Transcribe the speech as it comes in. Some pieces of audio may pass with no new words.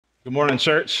Good morning,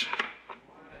 church.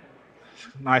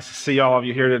 Nice to see all of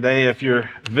you here today. If you're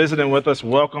visiting with us,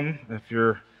 welcome. If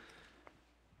you're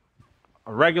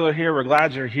a regular here, we're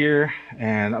glad you're here,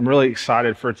 and I'm really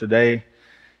excited for today.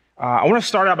 I want to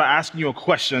start out by asking you a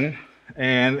question,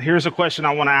 and here's a question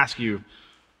I want to ask you.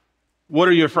 What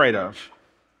are you afraid of?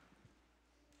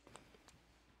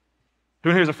 Who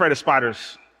here is afraid of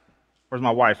spiders? Where's my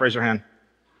wife? Raise your hand.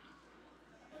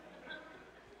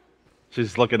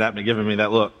 She's looking at me, giving me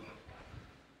that look.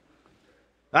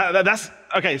 That's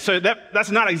okay. So that's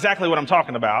not exactly what I'm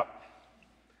talking about.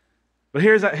 But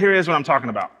here is what I'm talking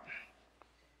about.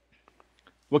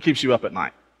 What keeps you up at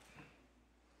night?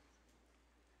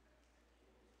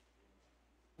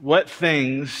 What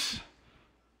things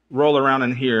roll around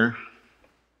in here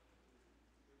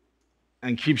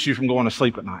and keeps you from going to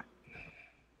sleep at night?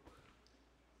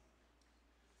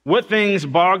 What things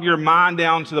bog your mind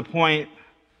down to the point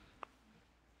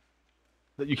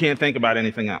that you can't think about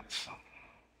anything else?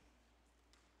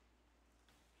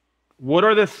 What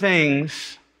are the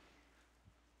things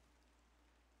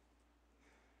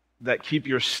that keep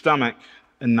your stomach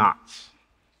in knots?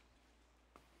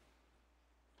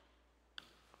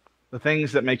 The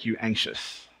things that make you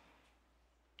anxious.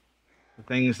 The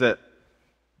things that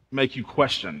make you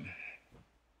question.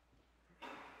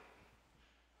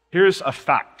 Here's a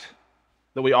fact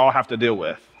that we all have to deal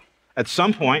with. At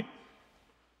some point,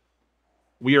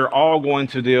 we are all going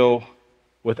to deal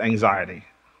with anxiety.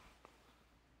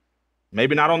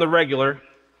 Maybe not on the regular,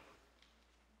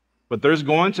 but there's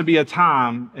going to be a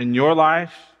time in your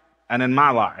life and in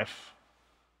my life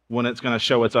when it's going to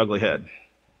show its ugly head.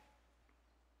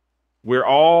 We're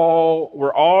all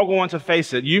going to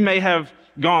face it. You may have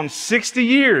gone 60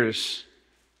 years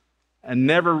and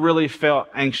never really felt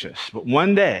anxious, but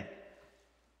one day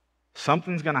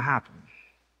something's going to happen.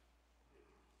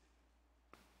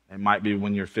 It might be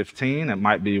when you're 15, it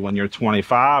might be when you're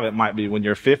 25, it might be when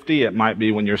you're 50, it might be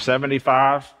when you're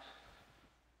 75.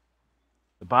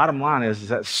 The bottom line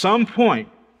is at some point,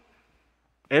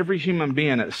 every human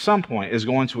being at some point is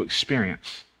going to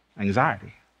experience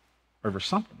anxiety over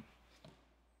something.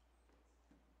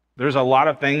 There's a lot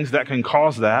of things that can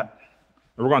cause that.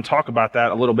 We're going to talk about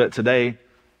that a little bit today.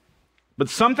 But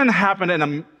something happened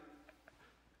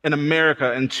in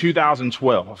America in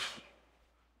 2012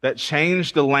 that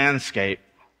changed the landscape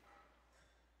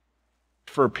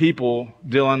for people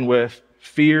dealing with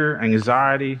fear,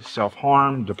 anxiety,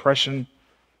 self-harm, depression. In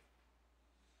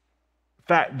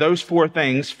fact, those four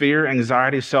things, fear,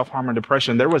 anxiety, self-harm, and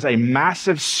depression, there was a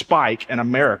massive spike in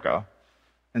America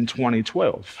in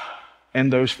 2012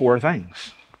 in those four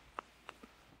things.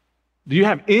 Do you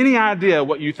have any idea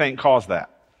what you think caused that?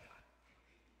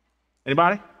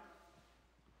 Anybody?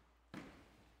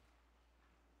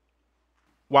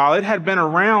 While it had been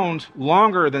around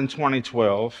longer than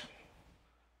 2012,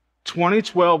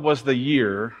 2012 was the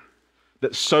year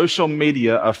that social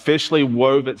media officially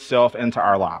wove itself into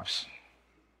our lives.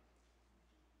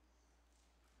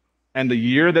 And the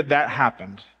year that that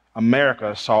happened,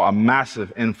 America saw a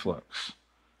massive influx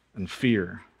in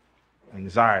fear,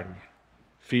 anxiety,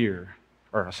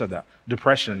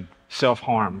 depression,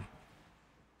 self-harm.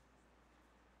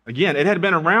 Again, it had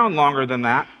been around longer than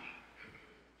that.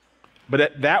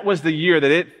 But that was the year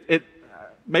that it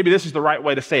maybe this is the right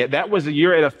way to say it, that was the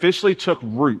year it officially took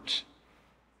root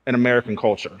in American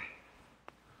culture.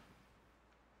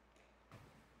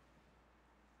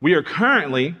 We are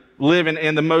currently living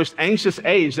in the most anxious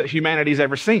age that humanity's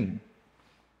ever seen.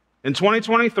 In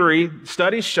 2023,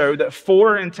 studies showed that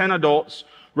 4 in 10 adults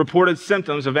reported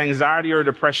symptoms of anxiety or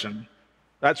depression.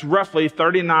 That's roughly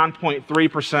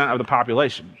 39.3% of the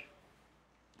population.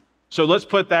 So let's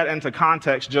put that into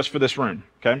context just for this room,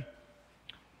 okay?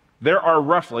 There are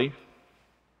roughly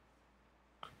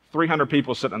 300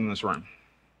 people sitting in this room.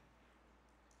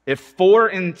 If 4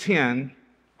 in 10,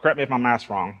 correct me if my math's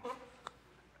wrong.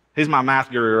 He's my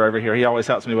math guru over here. He always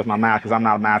helps me with my math because I'm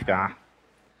not a math guy.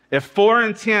 If 4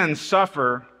 in 10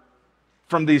 suffer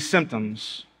from these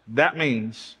symptoms, that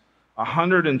means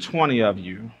 120 of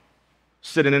you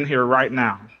sitting in here right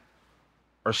now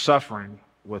are suffering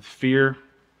with fear,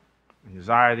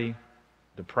 anxiety,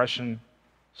 depression,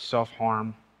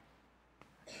 self-harm.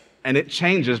 And it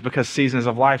changes because seasons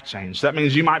of life change. That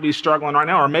means you might be struggling right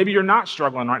now, or maybe you're not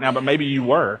struggling right now, but maybe you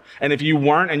were. And if you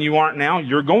weren't and you aren't now,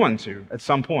 you're going to at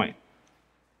some point.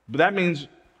 But that means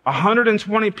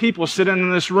 120 people sitting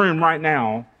in this room right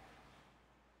now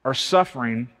are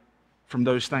suffering from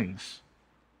those things.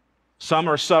 Some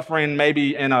are suffering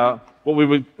maybe in what we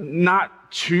would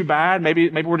not too bad. Maybe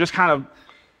we're just kind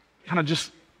of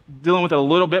just dealing with it a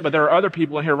little bit, but there are other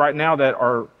people in here right now that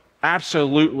are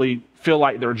absolutely feel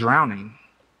like they're drowning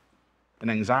in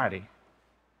anxiety.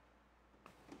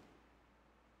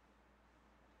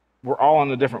 We're all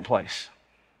in a different place.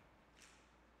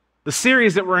 The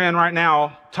series that we're in right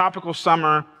now, Topical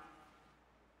Summer,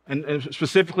 and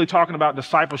specifically talking about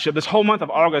discipleship, this whole month of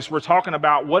August, we're talking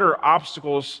about what are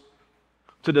obstacles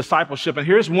to discipleship. And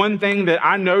here's one thing that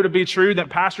I know to be true, that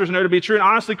pastors know to be true, and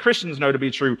honestly Christians know to be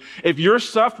true. If you're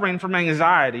suffering from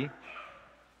anxiety,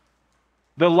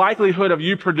 the likelihood of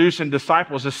you producing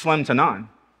disciples is slim to none.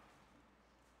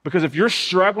 Because if you're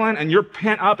struggling and you're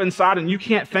pent up inside and you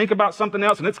can't think about something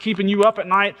else and it's keeping you up at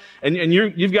night and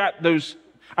you've got those,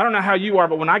 I don't know how you are,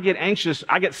 but when I get anxious,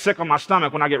 I get sick on my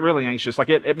stomach when I get really anxious. Like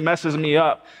it messes me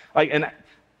up.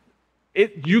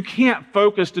 You can't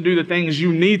focus to do the things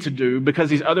you need to do because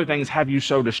these other things have you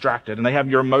so distracted and they have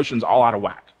your emotions all out of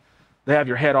whack. They have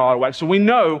your head all out of whack. So we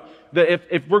know that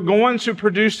if we're going to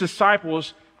produce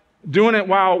disciples, doing it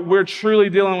while we're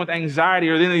truly dealing with anxiety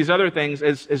or any of these other things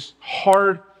is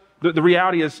hard. The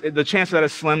reality is the chance of that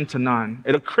is slim to none.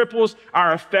 It cripples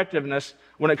our effectiveness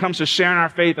when it comes to sharing our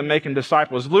faith and making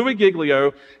disciples. Louis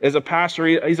Giglio is a pastor.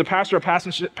 He's a pastor of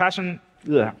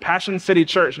Passion City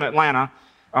Church in Atlanta.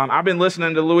 I've been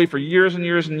listening to Louis for years and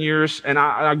years and years, and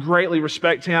I greatly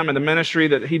respect him and the ministry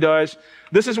that he does.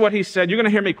 This is what he said. You're going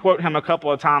to hear me quote him a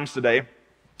couple of times today.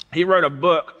 He wrote a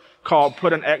book called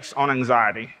Put an X on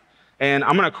Anxiety. And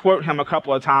I'm going to quote him a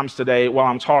couple of times today while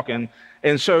I'm talking.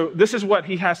 And so this is what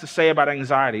he has to say about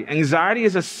anxiety. Anxiety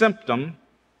is a symptom,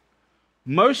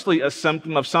 mostly a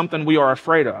symptom of something we are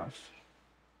afraid of.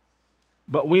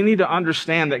 But we need to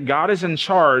understand that God is in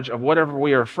charge of whatever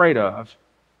we are afraid of,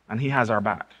 and he has our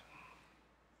back.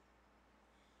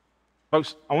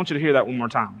 Folks, I want you to hear that one more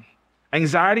time.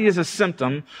 Anxiety is a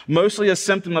symptom, mostly a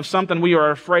symptom of something we are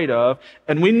afraid of,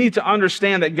 and we need to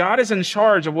understand that God is in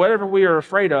charge of whatever we are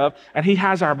afraid of, and he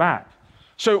has our back.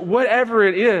 So whatever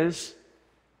it is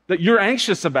that you're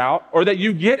anxious about, or that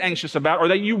you get anxious about, or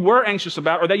that you were anxious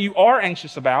about, or that you are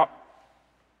anxious about,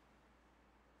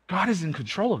 God is in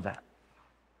control of that.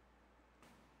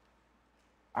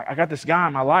 I got this guy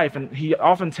in my life, and he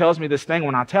often tells me this thing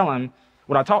when I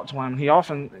talk to him, he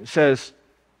often says,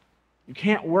 you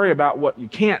can't worry about what you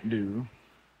can't do.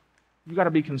 You've got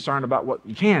to be concerned about what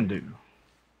you can do.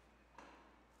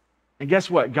 And guess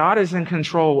what? God is in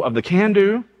control of the can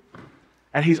do,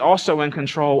 and he's also in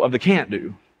control of the can't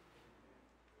do.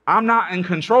 I'm not in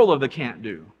control of the can't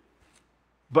do,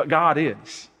 but God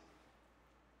is.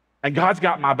 And God's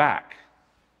got my back.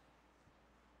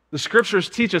 The scriptures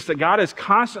teach us that God is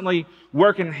constantly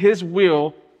working his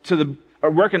will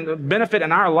working benefit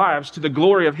in our lives to the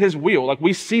glory of his will. Like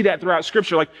we see that throughout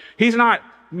scripture. Like he's not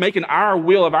making our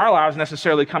will of our lives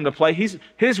necessarily come to play. He's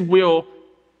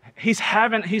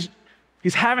having his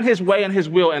way and his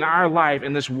will in our life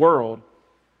in this world.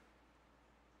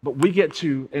 But we get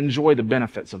to enjoy the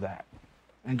benefits of that.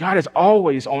 And God is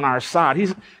always on our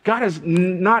side. God is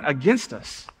not against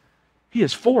us. He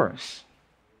is for us.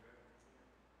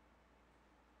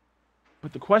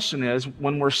 But the question is,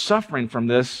 when we're suffering from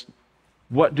this,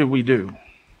 what do we do?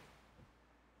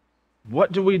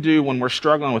 What do we do when we're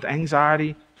struggling with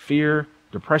anxiety, fear,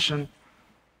 depression?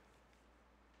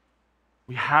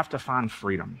 We have to find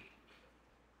freedom.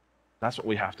 That's what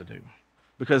we have to do.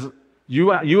 Because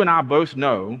you and I both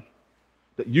know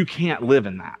that you can't live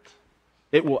in that.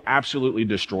 It will absolutely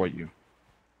destroy you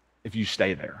if you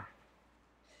stay there.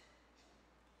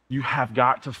 You have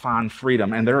got to find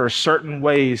freedom. And there are certain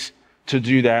ways to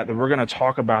do that we're going to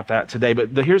talk about that today.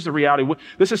 But here's the reality.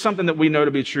 This is something that we know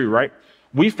to be true, right?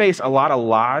 We face a lot of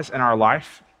lies in our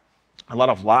life. A lot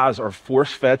of lies are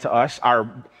force-fed to us.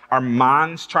 Our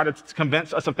minds try to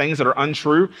convince us of things that are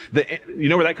untrue. You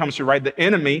know where that comes from, right? The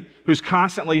enemy, who's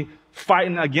constantly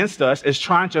fighting against us, is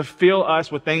trying to fill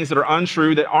us with things that are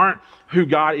untrue, that aren't who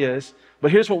God is.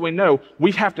 But here's what we know.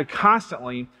 We have to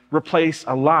constantly replace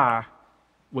a lie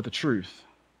with the truth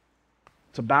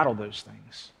to battle those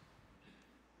things.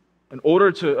 In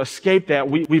order to escape that,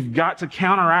 we've got to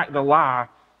counteract the lie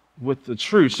with the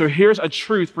truth. So here's a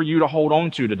truth for you to hold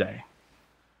on to today.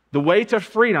 The way to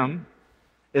freedom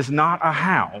is not a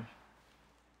how,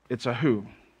 it's a who.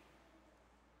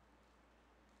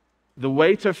 The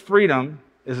way to freedom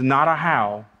is not a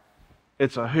how,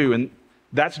 it's a who. And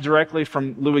that's directly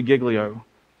from Louis Giglio.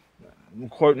 I'm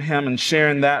quoting him and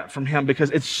sharing that from him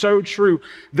because it's so true.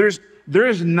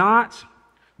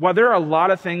 While there are a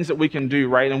lot of things that we can do,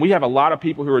 right? And we have a lot of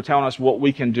people who are telling us what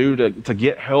we can do to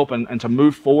get help and to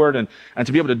move forward and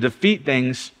to be able to defeat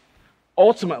things.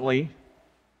 Ultimately,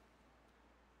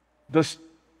 the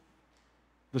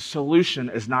solution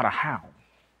is not a how.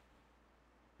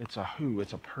 It's a who.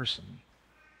 It's a person.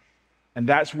 And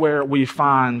that's where we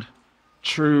find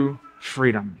true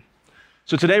freedom.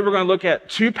 So today we're going to look at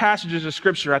two passages of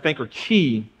Scripture I think are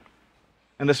key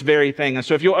in this very thing. And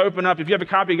so if you'll open up, if you have a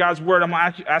copy of God's Word, I'm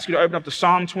going to ask you to open up to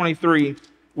Psalm 23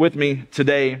 with me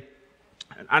today.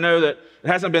 I know that it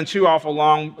hasn't been too awful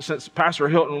long since Pastor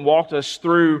Hilton walked us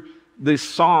through this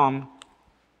psalm,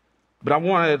 but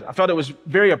I felt it was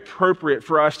very appropriate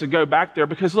for us to go back there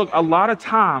because, look, a lot of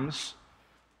times,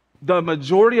 the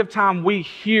majority of time we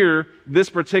hear this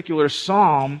particular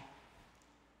psalm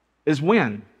is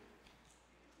when?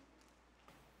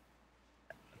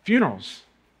 Funerals,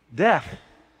 death.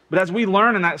 But as we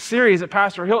learn in that series that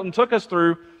Pastor Hilton took us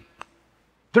through,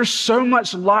 there's so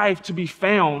much life to be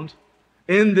found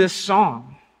in this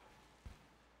psalm.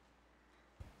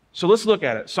 So let's look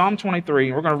at it. Psalm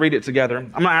 23, we're going to read it together.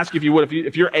 I'm going to ask you if you would,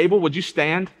 if you're able, would you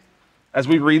stand as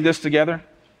we read this together?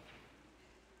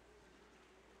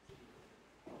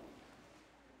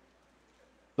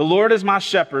 The Lord is my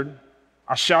shepherd,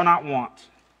 I shall not want.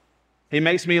 He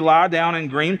makes me lie down in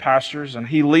green pastures, and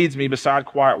he leads me beside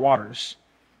quiet waters.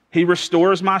 He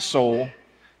restores my soul.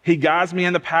 He guides me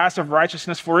in the paths of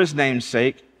righteousness for his name's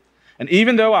sake. And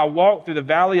even though I walk through the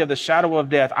valley of the shadow of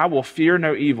death, I will fear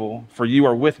no evil, for you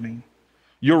are with me.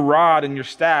 Your rod and your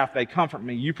staff, they comfort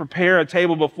me. You prepare a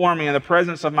table before me in the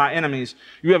presence of my enemies.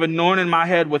 You have anointed my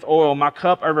head with oil. My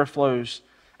cup overflows.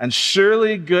 And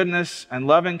surely goodness and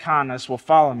loving kindness will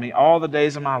follow me all the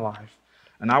days of my life,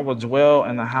 and I will dwell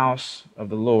in the house of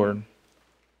the Lord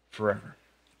forever.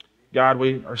 God,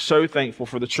 we are so thankful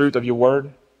for the truth of your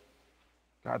word.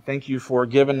 God, thank you for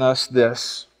giving us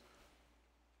this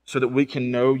so that we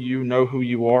can know you, know who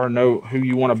you are, know who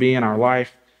you want to be in our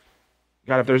life.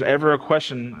 God, if there's ever a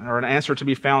question or an answer to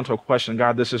be found to a question,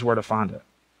 God, this is where to find it.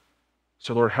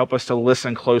 So Lord, help us to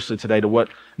listen closely today to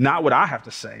not what I have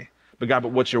to say, but God,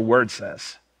 but what your word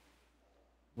says.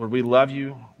 Lord, we love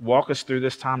you. Walk us through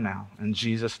this time now. In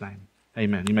Jesus' name,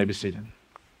 amen. You may be seated.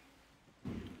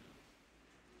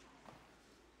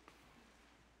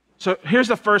 So here's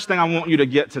the first thing I want you to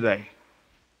get today.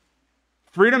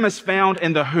 Freedom is found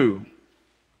in the who.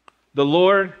 The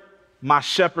Lord, my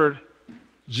shepherd,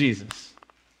 Jesus.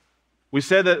 We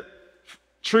said that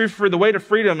the way to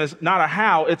freedom is not a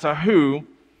how, it's a who.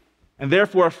 And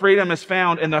therefore, freedom is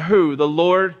found in the who. The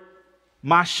Lord,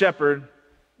 my shepherd,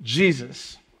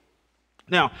 Jesus.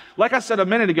 Now, like I said a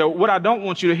minute ago, what I don't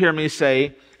want you to hear me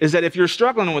say is that if you're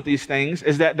struggling with these things,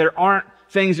 is that there aren't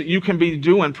things that you can be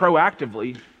doing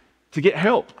proactively to get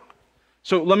help.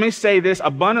 So let me say this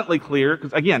abundantly clear,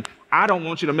 because again, I don't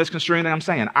want you to misconstrue anything I'm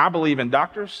saying. I believe in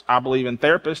doctors, I believe in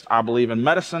therapists, I believe in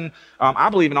medicine, I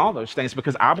believe in all those things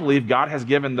because I believe God has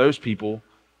given those people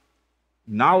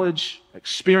knowledge,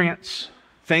 experience,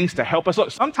 things to help us.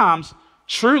 Look, sometimes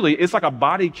truly, it's like a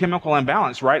body chemical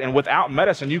imbalance, right? And without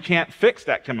medicine, you can't fix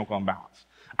that chemical imbalance.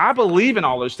 I believe in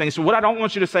all those things. So what I don't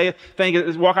want you to say,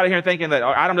 is walk out of here thinking that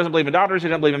Adam doesn't believe in doctors, he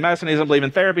doesn't believe in medicine, he doesn't believe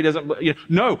in therapy,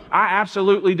 No, I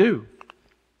absolutely do.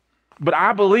 But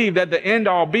I believe that the end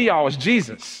all be all is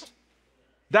Jesus.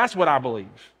 That's what I believe.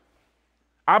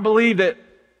 I believe that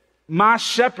my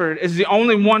shepherd is the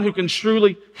only one who can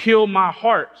truly heal my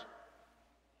heart.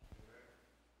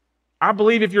 I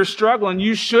believe if you're struggling,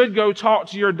 you should go talk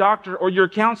to your doctor or your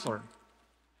counselor.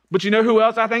 But you know who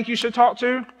else I think you should talk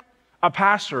to? A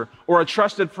pastor or a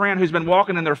trusted friend who's been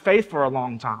walking in their faith for a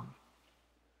long time.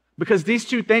 Because these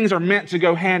two things are meant to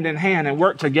go hand in hand and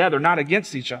work together, not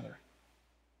against each other.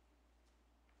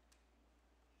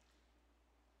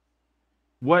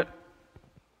 What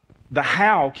the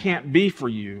how can't be for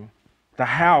you, the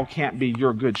how can't be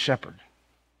your good shepherd.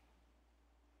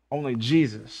 Only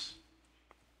Jesus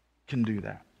can do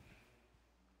that.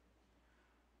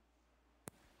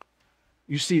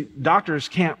 You see, doctors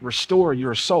can't restore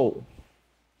your soul.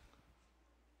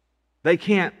 They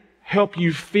can't help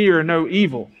you fear no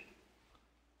evil.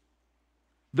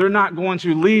 They're not going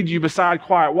to lead you beside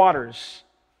quiet waters.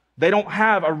 They don't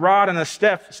have a rod and a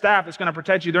staff that's going to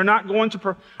protect you.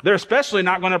 They're especially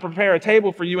not going to prepare a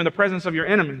table for you in the presence of your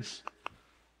enemies.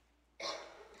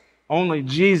 Only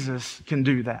Jesus can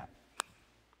do that.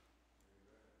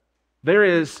 There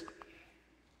is,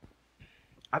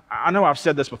 I know I've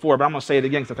said this before, but I'm going to say it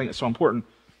again because I think it's so important.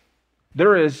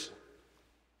 There is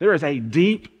a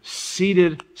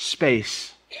deep-seated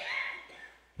space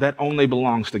that only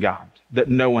belongs to God, that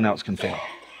no one else can fill.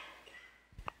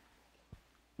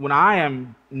 When I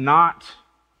am not,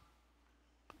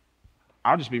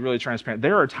 I'll just be really transparent.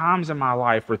 There are times in my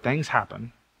life where things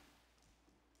happen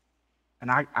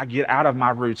and I get out of my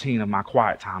routine of my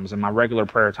quiet times and my regular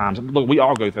prayer times. Look, we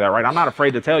all go through that, right? I'm not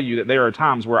afraid to tell you that there are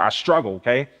times where I struggle,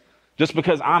 okay? Just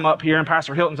because I'm up here and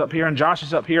Pastor Hilton's up here and Josh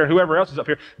is up here and whoever else is up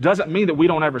here doesn't mean that we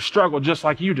don't ever struggle just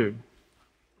like you do.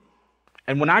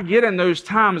 And when I get in those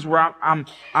times where I'm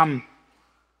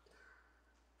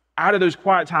out of those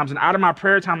quiet times and out of my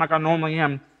prayer time like I normally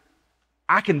am,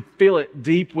 I can feel it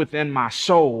deep within my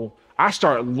soul. I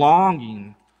start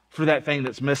longing for that thing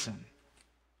that's missing.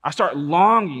 I start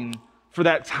longing for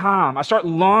that time. I start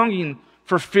longing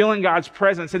for feeling God's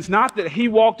presence. It's not that he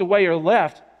walked away or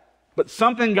left, but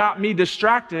something got me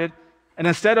distracted. And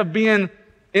instead of being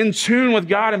in tune with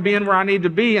God and being where I need to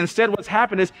be, instead what's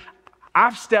happened is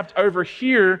I've stepped over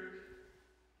here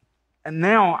and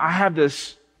now I have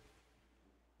this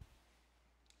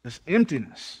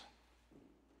emptiness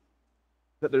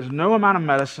that there's no amount of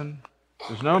medicine,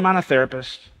 there's no amount of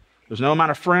therapist, there's no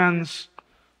amount of friends,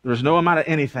 there's no amount of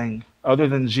anything other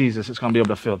than Jesus that's going to be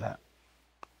able to fill that.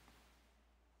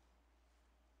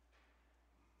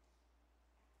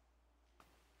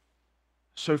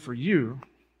 So for you,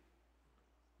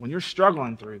 when you're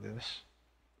struggling through this,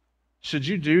 should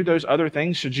you do those other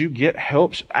things? Should you get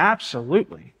help?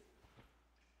 Absolutely.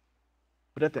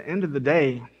 But at the end of the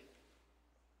day,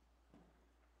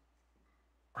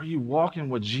 are you walking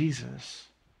with Jesus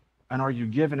and are you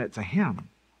giving it to him?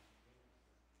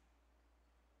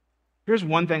 Here's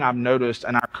one thing I've noticed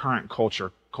in our current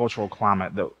cultural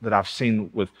climate that I've seen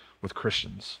with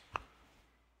Christians.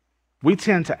 We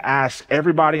tend to ask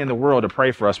everybody in the world to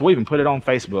pray for us. We'll even put it on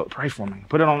Facebook, pray for me.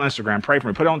 Put it on Instagram, pray for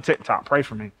me. Put it on TikTok, pray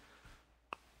for me.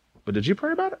 But did you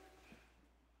pray about it?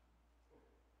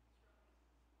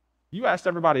 You asked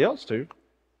everybody else to.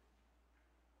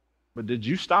 But did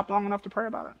you stop long enough to pray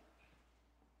about it?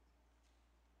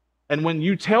 And when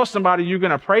you tell somebody you're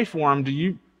going to pray for them, do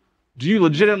you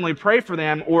legitimately pray for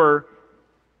them, or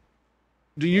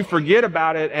do you forget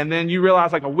about it and then you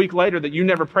realize like a week later that you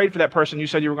never prayed for that person you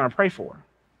said you were going to pray for?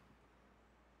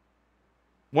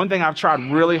 One thing I've tried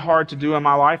really hard to do in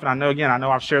my life, and I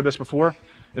know I've shared this before.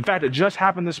 In fact, it just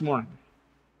happened this morning.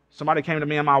 Somebody came to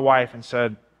me and my wife and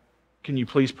said, "Can you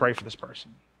please pray for this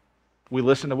person?" We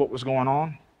listened to what was going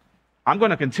on. I'm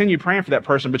going to continue praying for that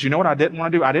person, but you know what I didn't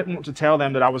want to do? I didn't want to tell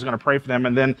them that I was going to pray for them,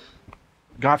 and then,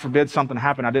 God forbid, something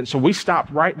happened. I didn't. So we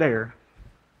stopped right there,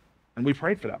 and we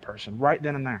prayed for that person right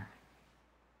then and there.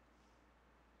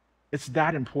 It's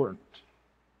that important.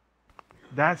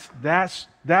 That's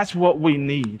what we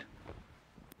need.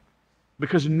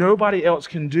 Because nobody else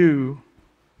can do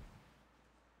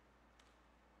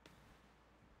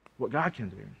what God can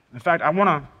do. In fact, I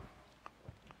want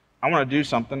to do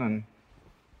something, and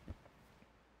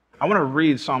I want to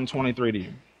read Psalm 23 to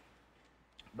you.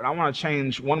 But I want to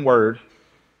change one word,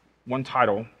 one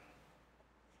title.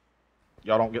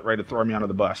 Y'all don't get ready to throw me under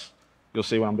the bus. You'll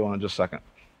see what I'm doing in just a second.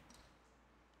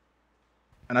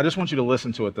 And I just want you to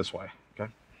listen to it this way,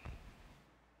 okay?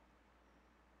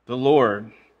 The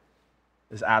Lord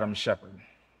is Adam's shepherd,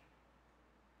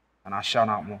 and I shall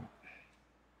not want.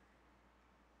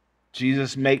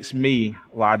 Jesus makes me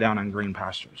lie down in green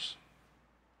pastures.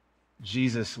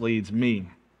 Jesus leads me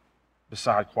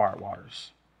beside quiet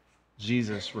waters.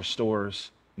 Jesus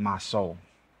restores my soul.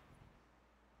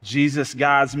 Jesus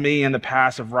guides me in the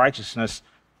paths of righteousness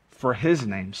for his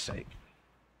name's sake.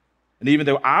 And even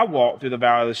though I walk through the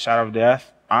valley of the shadow of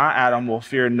death, I, Adam, will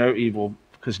fear no evil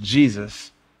because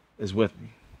Jesus is with me.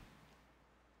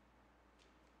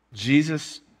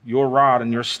 Jesus, your rod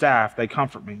and your staff, they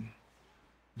comfort me.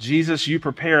 Jesus, you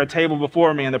prepare a table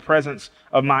before me in the presence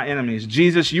of my enemies.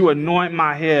 Jesus, you anoint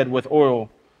my head with oil,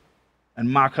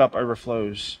 and my cup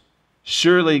overflows.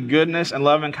 Surely goodness and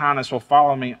loving kindness will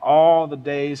follow me all the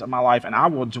days of my life, and I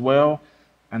will dwell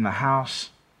in the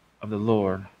house of the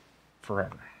Lord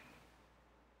forever.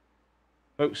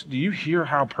 Folks, do you hear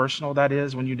how personal that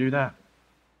is when you do that?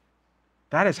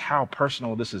 That is how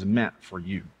personal this is meant for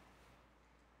you.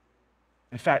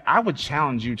 In fact, I would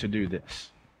challenge you to do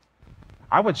this.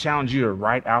 I would challenge you to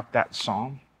write out that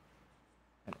song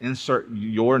and insert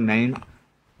your name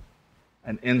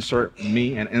and insert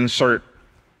me and insert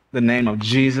the name of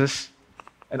Jesus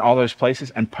in all those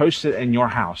places and post it in your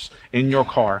house, in your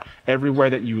car, everywhere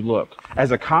that you look,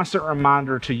 as a constant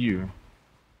reminder to you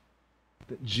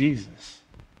that Jesus,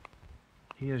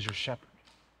 he is your shepherd.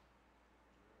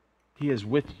 He is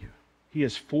with you. He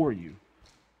is for you.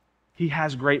 He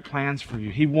has great plans for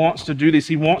you. He wants to do this.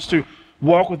 He wants to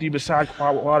walk with you beside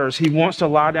quiet waters. He wants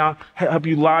to help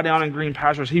you lie down in green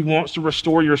pastures. He wants to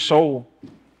restore your soul.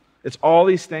 It's all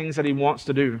these things that he wants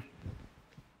to do.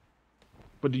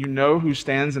 But do you know who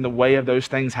stands in the way of those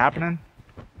things happening?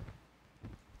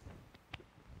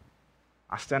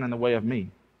 I stand in the way of me.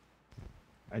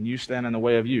 And you stand in the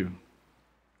way of you.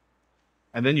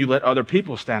 And then you let other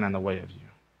people stand in the way of you.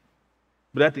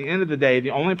 But at the end of the day,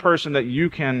 the only person that you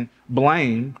can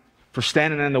blame for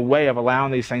standing in the way of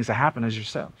allowing these things to happen is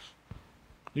yourself.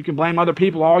 You can blame other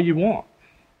people all you want.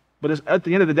 But at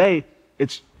the end of the day,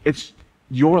 it's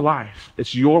your life.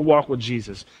 It's your walk with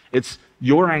Jesus. It's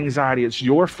your anxiety. It's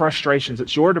your frustrations.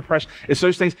 It's your depression. It's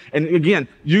those things. And again,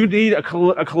 you need a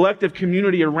collective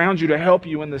community around you to help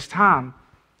you in this time.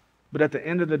 But at the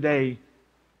end of the day,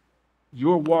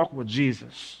 your walk with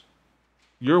Jesus,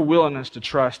 your willingness to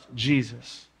trust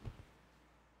Jesus,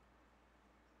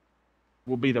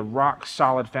 will be the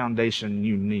rock-solid foundation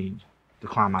you need to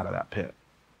climb out of that pit.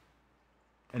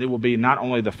 And it will be not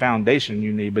only the foundation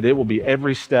you need, but it will be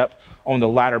every step on the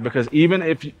ladder, because even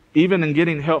in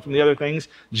getting help from the other things,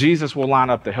 Jesus will line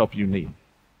up the help you need.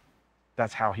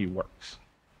 That's how he works.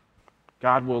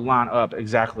 God will line up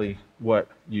exactly what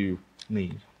you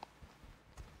need.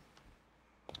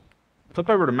 Flip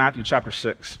over to Matthew chapter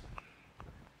 6.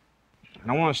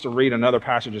 And I want us to read another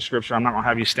passage of Scripture. I'm not going to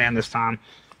have you stand this time.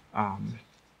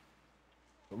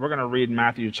 We're going to read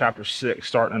Matthew chapter 6,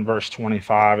 starting in verse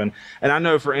 25. And I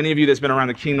know for any of you that's been around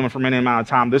the kingdom for any amount of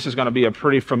time, this is going to be a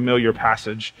pretty familiar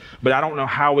passage. But I don't know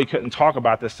how we couldn't talk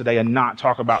about this today and not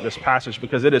talk about this passage,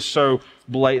 because it is so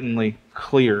blatantly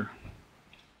clear.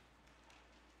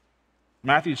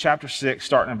 Matthew chapter 6,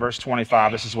 starting in verse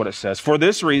 25, this is what it says. For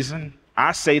this reason,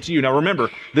 I say to you. Now remember,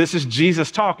 this is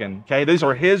Jesus talking, okay? These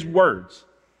are his words.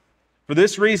 For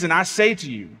this reason, I say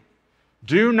to you,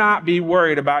 do not be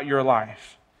worried about your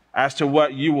life as to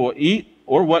what you will eat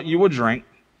or what you will drink,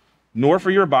 nor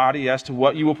for your body as to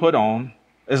what you will put on.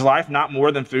 Is life not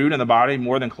more than food, and the body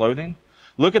more than clothing?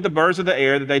 Look at the birds of the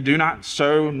air, that they do not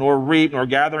sow, nor reap, nor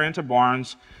gather into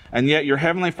barns, and yet your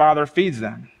heavenly Father feeds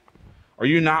them. Are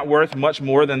you not worth much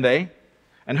more than they?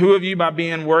 And who of you, by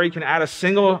being worried, can add a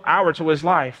single hour to his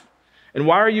life? And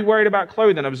why are you worried about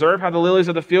clothing? Observe how the lilies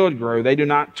of the field grow. They do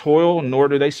not toil, nor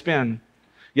do they spin.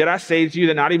 Yet I say to you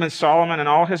that not even Solomon in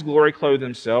all his glory clothed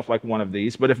himself like one of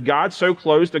these. But if God so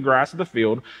clothes the grass of the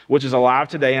field, which is alive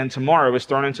today and tomorrow is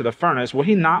thrown into the furnace, will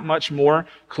he not much more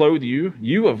clothe you,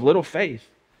 you of little faith?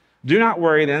 Do not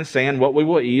worry then, saying what we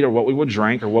will eat or what we will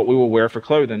drink or what we will wear for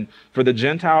clothing. For the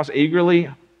Gentiles eagerly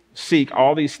seek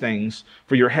all these things,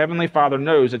 for your heavenly Father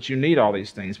knows that you need all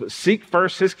these things. But seek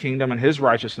first his kingdom and his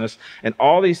righteousness, and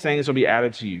all these things will be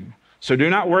added to you. So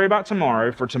do not worry about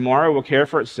tomorrow, for tomorrow will care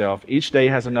for itself. Each day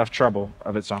has enough trouble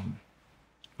of its own.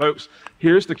 Folks,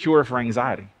 here's the cure for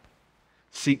anxiety.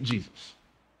 Seek Jesus.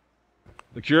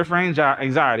 The cure for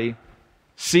anxiety,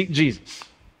 seek Jesus.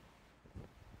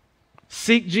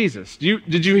 Seek Jesus.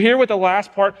 Did you hear what the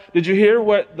last part, did you hear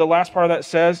what the last part of that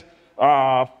says?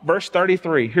 Verse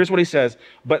 33, here's what he says.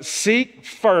 But seek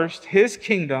first his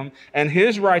kingdom and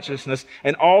his righteousness,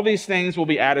 and all these things will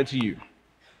be added to you.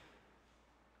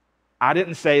 I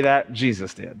didn't say that,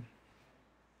 Jesus did.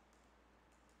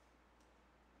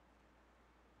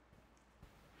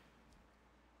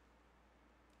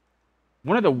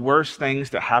 One of the worst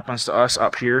things that happens to us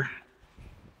up here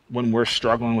when we're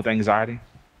struggling with anxiety,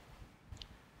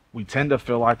 we tend to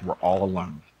feel like we're all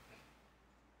alone.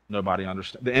 Nobody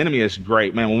understands. The enemy is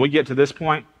great. Man, when we get to this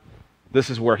point,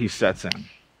 this is where he sets in.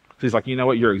 He's like, you know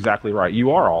what? You're exactly right. You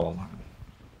are all alone.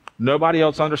 Nobody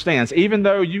else understands. Even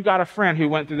though you got a friend who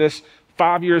went through this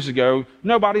 5 years ago,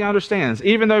 nobody understands.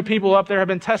 Even though people up there have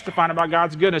been testifying about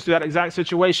God's goodness through that exact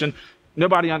situation,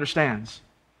 nobody understands.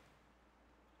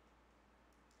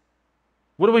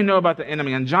 What do we know about the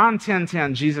enemy? In John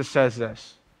 10:10, Jesus says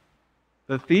this: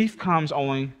 the thief comes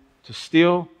only to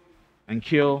steal and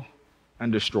kill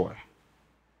and destroy.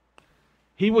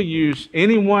 He will use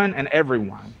anyone and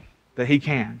everyone that he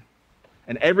can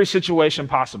in every situation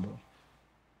possible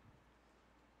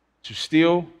to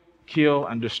steal, kill,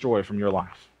 and destroy from your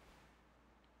life.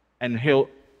 And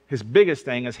his biggest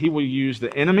thing is he will use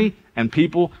the enemy and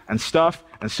people and stuff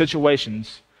and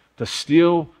situations to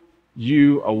steal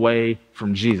you away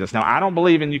from Jesus. Now, I don't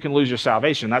believe in you can lose your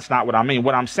salvation. That's not what I mean.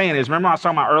 What I'm saying is, remember I was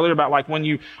talking about earlier about like when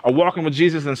you are walking with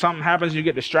Jesus and something happens, you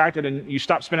get distracted and you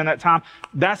stop spending that time.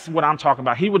 That's what I'm talking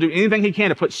about. He will do anything he can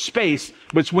to put space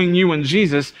between you and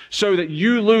Jesus so that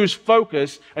you lose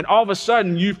focus and all of a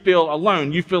sudden you feel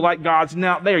alone. You feel like God's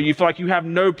not there. You feel like you have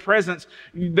no presence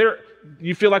there.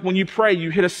 You feel like when you pray, you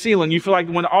hit a ceiling. You feel like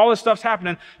when all this stuff's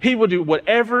happening, he will do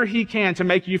whatever he can to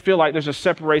make you feel like there's a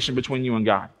separation between you and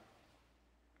God.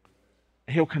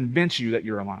 He'll convince you that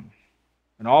you're alone.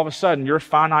 And all of a sudden, your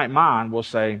finite mind will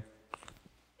say,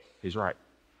 he's right.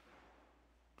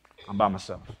 I'm by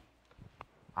myself.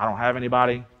 I don't have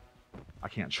anybody. I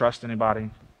can't trust anybody.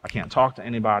 I can't talk to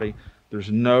anybody.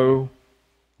 There's no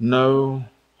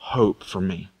hope for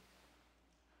me.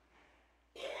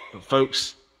 But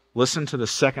folks, Listen to the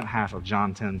second half of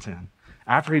John 10:10.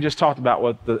 After he just talked about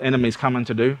what the enemy's coming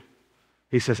to do,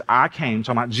 he says, I came,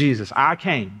 talking about Jesus, I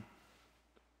came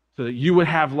so that you would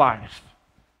have life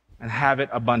and have it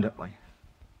abundantly.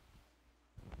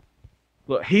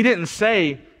 Look, he didn't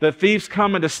say the thief's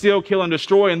coming to steal, kill, and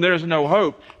destroy and there's no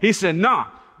hope. He said, no,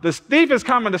 the thief is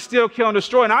coming to steal, kill, and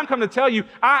destroy, and I'm coming to tell you,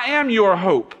 I am your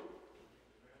hope.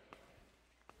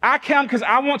 I come because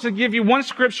I want to give you one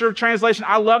scripture translation.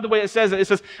 I love the way it says it. It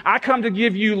says, I come to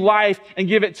give you life and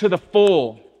give it to the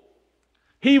full.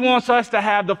 He wants us to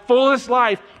have the fullest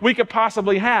life we could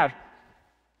possibly have.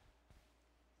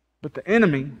 But the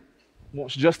enemy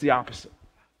wants just the opposite.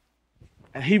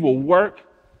 And he will work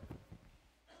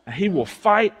and he will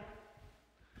fight.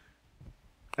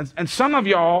 And some of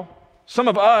y'all, some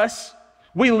of us,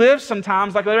 we live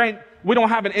sometimes like we don't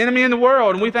have an enemy in the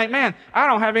world, and we think, man, I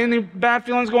don't have any bad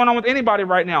feelings going on with anybody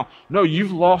right now. No,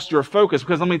 you've lost your focus,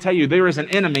 because let me tell you, there is an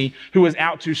enemy who is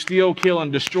out to steal, kill,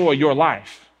 and destroy your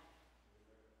life.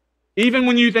 Even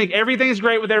when you think everything's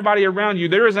great with everybody around you,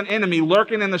 there is an enemy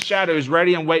lurking in the shadows,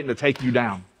 ready and waiting to take you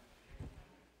down.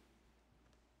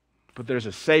 But there's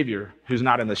a Savior who's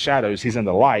not in the shadows, he's in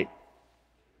the light,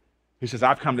 who says,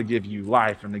 I've come to give you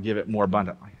life and to give it more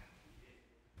abundantly.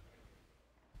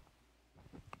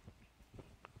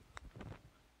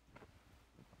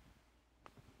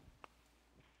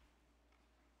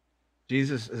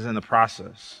 Jesus is in the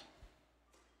process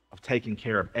of taking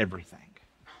care of everything.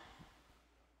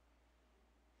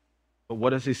 But what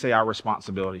does he say our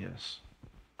responsibility is?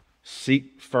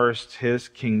 Seek first his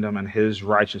kingdom and his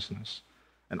righteousness,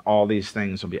 and all these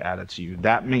things will be added to you.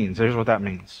 That means, here's what that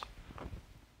means.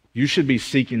 You should be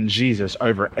seeking Jesus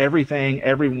over everything,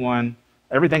 everything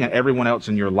and everyone else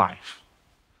in your life.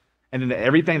 And then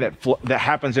everything that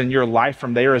happens in your life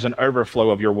from there is an overflow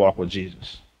of your walk with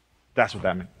Jesus. That's what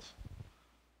that means.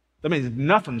 That means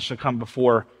nothing should come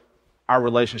before our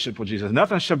relationship with Jesus.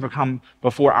 Nothing should come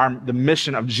before the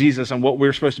mission of Jesus and what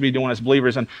we're supposed to be doing as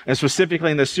believers. And specifically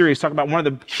in this series, talk about one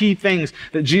of the key things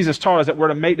that Jesus taught us, that we're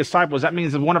to make disciples. That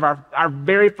means that one of our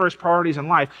very first priorities in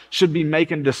life should be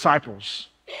making disciples.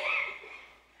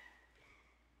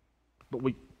 But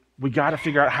we got to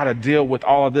figure out how to deal with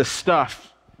all of this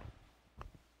stuff.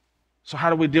 So how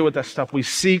do we deal with that stuff? We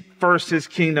seek first his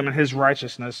kingdom and his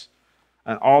righteousness,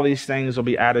 and all these things will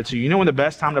be added to you. You know when the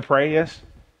best time to pray is?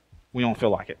 We don't feel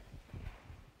like it.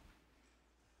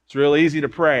 It's real easy to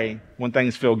pray when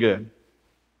things feel good.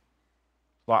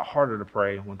 It's a lot harder to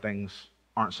pray when things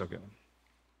aren't so good.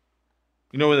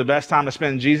 You know when the best time to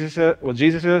spend with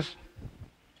Jesus is?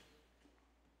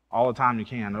 All the time you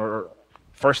can, or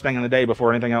first thing in the day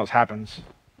before anything else happens.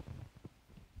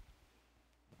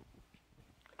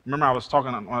 Remember I was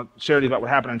talking, I shared about what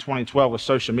happened in 2012 with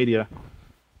social media.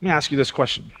 Let me ask you this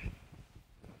question.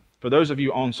 For those of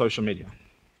you on social media,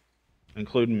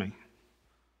 including me,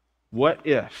 what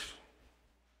if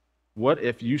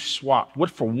you swapped, what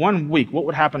for 1 week, what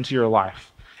would happen to your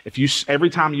life if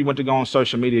every time you went to go on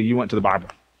social media, you went to the Bible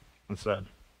instead?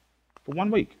 For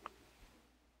 1 week.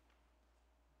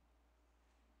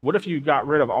 What if you got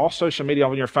rid of all social media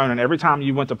on your phone, and every time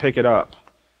you went to pick it up,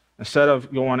 instead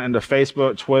of going into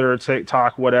Facebook, Twitter,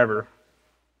 TikTok, whatever,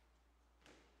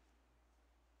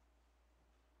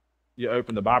 you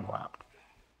opened the Bible app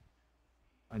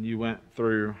and you went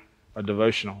through a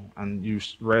devotional and you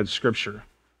read scripture?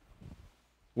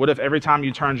 What if every time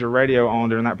you turned your radio on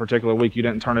during that particular week, you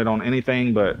didn't turn it on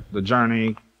anything but The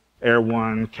Journey, Air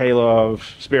One,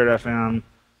 K-Love, Spirit FM?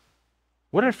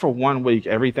 What if for 1 week,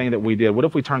 everything that we did, what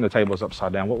if we turned the tables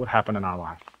upside down? What would happen in our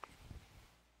life?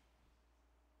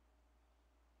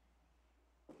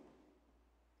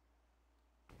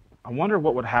 I wonder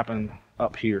what would happen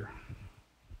up here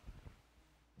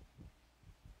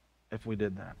if we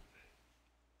did that.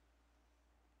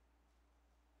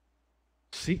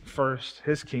 Seek first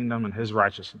his kingdom and his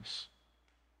righteousness,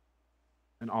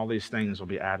 and all these things will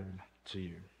be added to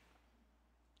you.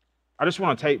 I just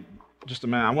want to take just a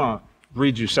minute. I want to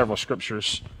read you several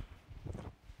scriptures,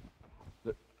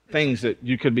 things that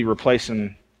you could be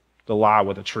replacing the lie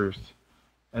with the truth,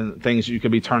 and things you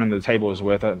could be turning the tables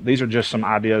with. These are just some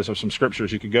ideas of some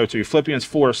scriptures you could go to. Philippians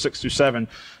 4:6-7.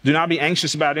 Do not be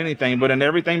anxious about anything, but in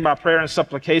everything by prayer and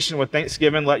supplication with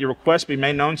thanksgiving, let your requests be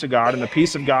made known to God, and the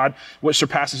peace of God, which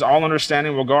surpasses all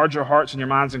understanding, will guard your hearts and your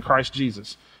minds in Christ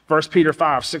Jesus. 1 Peter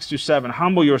 5:6-7.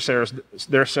 Humble yourselves,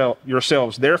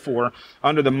 therefore,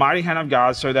 under the mighty hand of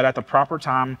God, so that at the proper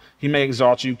time he may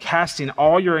exalt you, casting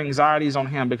all your anxieties on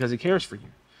him because he cares for you.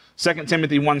 2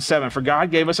 Timothy 1:7. For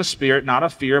God gave us a spirit, not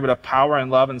of fear, but of power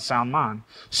and love and sound mind.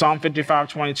 Psalm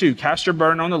 55:22. Cast your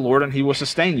burden on the Lord, and he will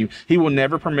sustain you. He will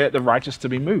never permit the righteous to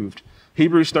be moved.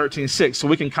 Hebrews 13:6, so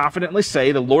we can confidently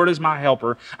say, the Lord is my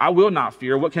helper. I will not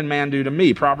fear. What can man do to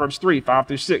me? Proverbs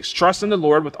 3:5-6. Trust in the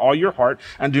Lord with all your heart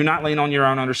and do not lean on your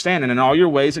own understanding. In all your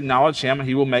ways acknowledge him and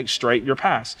he will make straight your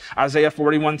paths. Isaiah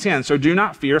 41:10, so do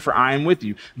not fear, for I am with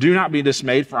you. Do not be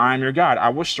dismayed, for I am your God. I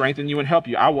will strengthen you and help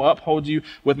you. I will uphold you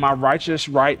with my righteous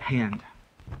right hand.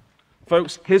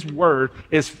 Folks, his word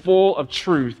is full of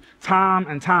truth, time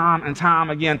and time and time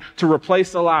again, to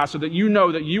replace the lie so that you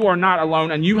know that you are not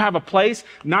alone and you have a place,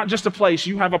 not just a place,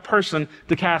 you have a person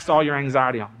to cast all your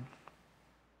anxiety on.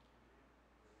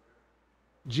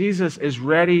 Jesus is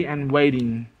ready and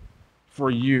waiting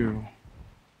for you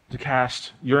to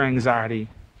cast your anxiety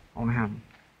on him.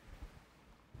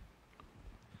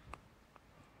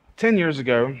 10 years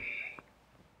ago,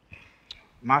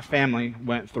 my family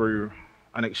went through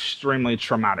an extremely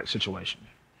traumatic situation.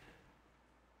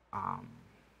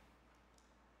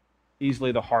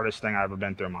 Easily the hardest thing I've ever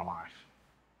been through in my life.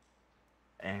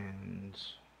 And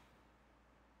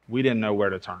we didn't know where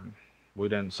to turn.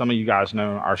 Some of you guys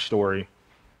know our story.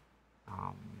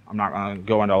 I'm not going to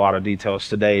go into a lot of details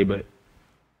today, but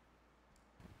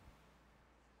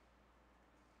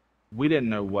we didn't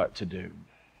know what to do.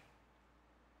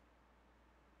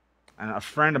 And a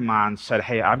friend of mine said,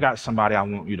 hey, I've got somebody I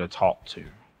want you to talk to.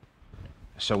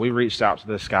 So we reached out to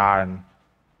this guy and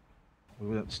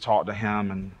we went to talk to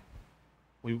him, and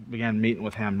we began meeting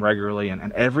with him regularly.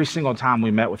 And every single time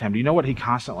we met with him, do you know what he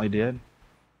constantly did?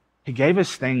 He gave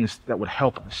us things that would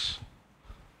help us,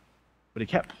 but he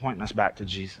kept pointing us back to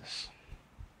Jesus.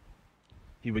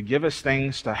 He would give us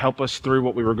things to help us through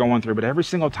what we were going through, but every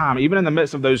single time, even in the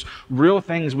midst of those real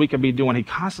things we could be doing, he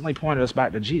constantly pointed us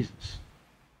back to Jesus.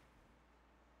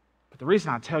 The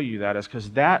reason I tell you that is because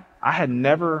I had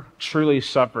never truly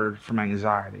suffered from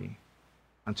anxiety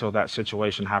until that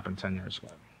situation happened 10 years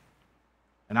ago.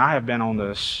 And I have been on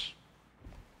this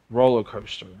roller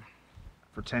coaster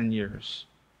for 10 years.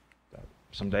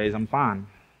 Some days I'm fine.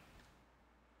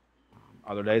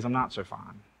 Other days I'm not so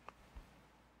fine.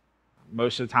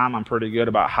 Most of the time I'm pretty good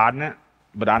about hiding it,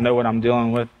 but I know what I'm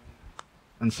dealing with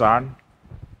inside.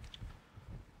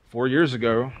 4 years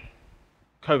ago,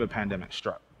 COVID pandemic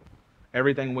struck.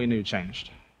 Everything we knew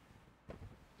changed.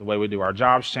 The way we do our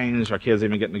jobs changed, our kids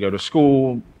even getting to go to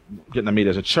school, getting to meet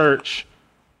as a church.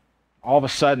 All of a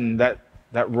sudden, that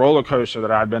roller coaster that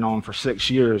I'd been on for 6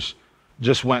 years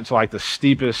just went to like the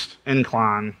steepest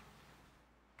incline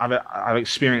I've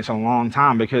experienced in a long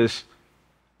time, because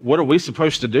what are we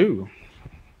supposed to do?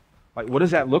 Like, what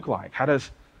does that look like? And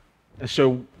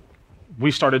so we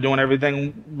started doing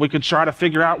everything we could try to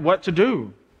figure out what to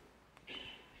do.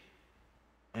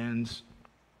 And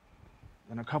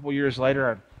then a couple years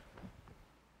later, I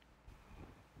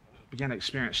began to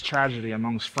experience tragedy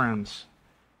amongst friends.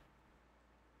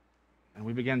 And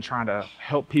we began trying to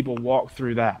help people walk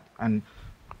through that. And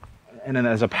then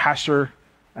as a pastor,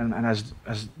 and as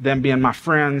them being my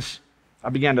friends, I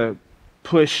began to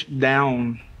push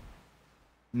down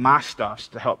my stuff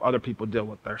to help other people deal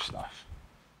with their stuff.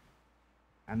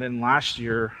 And then last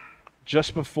year,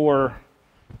 just before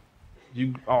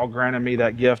you all granted me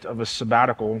that gift of a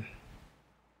sabbatical,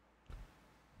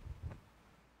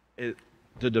 the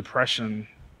depression,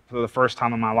 for the first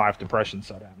time in my life, depression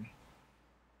set in.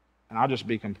 And I'll just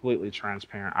be completely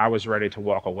transparent. I was ready to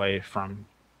walk away from,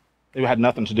 it had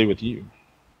nothing to do with you.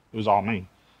 It was all me.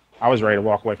 I was ready to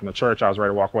walk away from the church. I was ready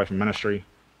to walk away from ministry.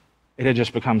 It had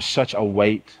just become such a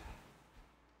weight.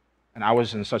 And I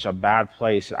was in such a bad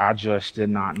place, I just did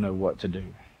not know what to do.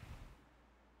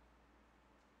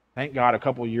 Thank God a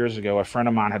couple of years ago, a friend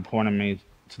of mine had pointed me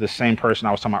to the same person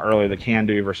I was talking about earlier, the can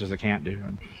do versus the can't do.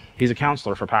 And he's a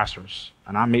counselor for pastors.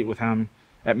 And I meet with him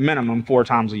at minimum 4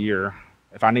 times a year.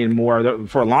 If I need more,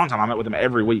 for a long time, I met with him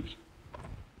every week.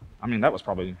 I mean, that was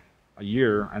probably a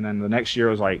year. And then the next year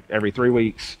was like every 3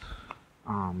 weeks.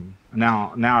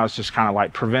 Now it's just kind of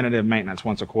like preventative maintenance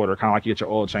once a quarter, kind of like you get your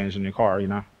oil changed in your car, you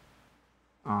know.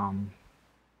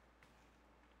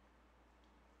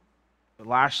 But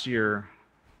last year,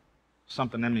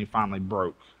 something in me finally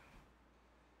broke.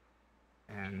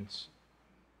 And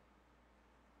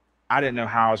I didn't know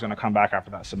how I was going to come back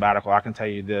after that sabbatical. I can tell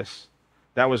you this,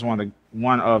 that was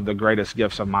one of the greatest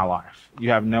gifts of my life.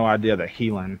 You have no idea the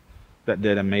healing that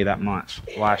did in me that month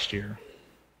last year.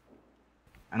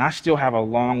 And I still have a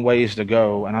long ways to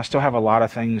go, and I still have a lot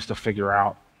of things to figure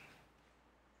out.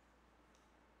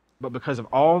 But because of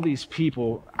all these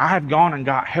people, I have gone and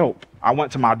got help. I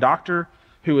went to my doctor,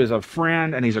 who is a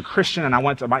friend, and he's a Christian, and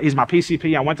he's my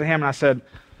PCP. I went to him and I said,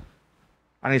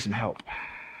 I need some help.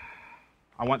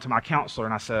 I went to my counselor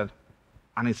and I said,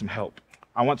 I need some help.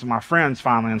 I went to my friends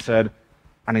finally and said,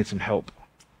 I need some help.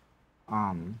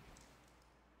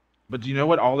 But do you know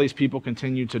what all these people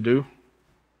continue to do?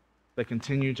 They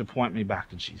continue to point me back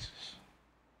to Jesus.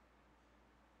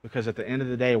 Because at the end of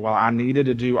the day, while I needed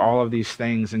to do all of these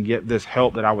things and get this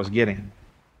help that I was getting,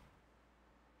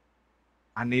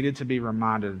 I needed to be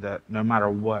reminded that no matter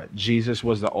what, Jesus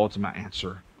was the ultimate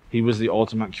answer. He was the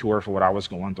ultimate cure for what I was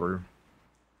going through.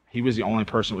 He was the only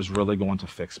person that was really going to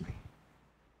fix me.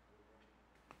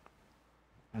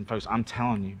 And folks, I'm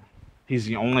telling you, he's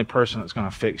the only person that's going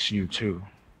to fix you too.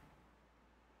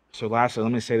 So lastly,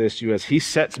 let me say this to you. As he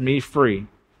sets me free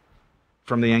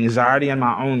from the anxiety in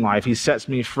my own life, he sets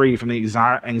me free from the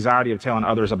anxiety of telling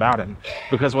others about him.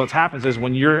 Because what happens is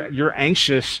when you're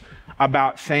anxious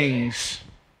about things,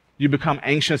 you become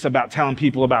anxious about telling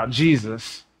people about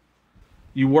Jesus.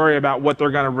 You worry about how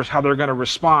they're going to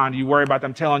respond. You worry about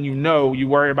them telling you no. You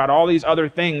worry about all these other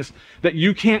things that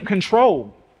you can't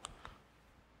control.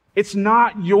 It's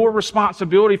not your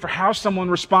responsibility for how someone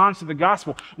responds to the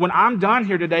gospel. When I'm done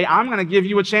here today, I'm going to give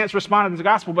you a chance to respond to the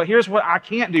gospel, but here's what I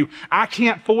can't do. I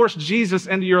can't force Jesus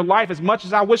into your life as much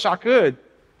as I wish I could.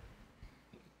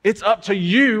 It's up to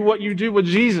you what you do with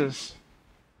Jesus.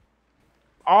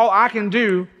 All I can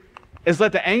do is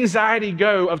let the anxiety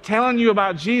go of telling you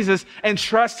about Jesus and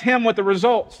trust him with the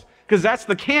results, because that's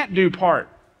the can't do part.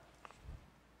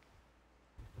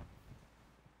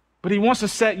 But he wants to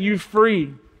set you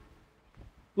free.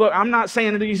 Look, I'm not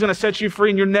saying that he's going to set you free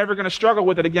and you're never going to struggle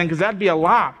with it again, because that'd be a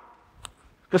lie.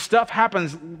 Because stuff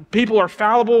happens. People are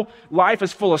fallible. Life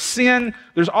is full of sin.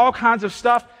 There's all kinds of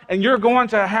stuff. And you're going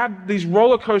to have these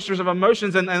roller coasters of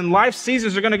emotions, and life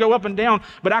seasons are going to go up and down.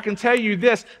 But I can tell you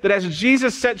this, that as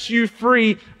Jesus sets you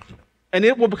free, and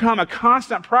it will become a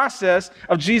constant process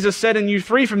of Jesus setting you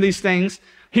free from these things,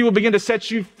 he will begin to set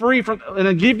you free from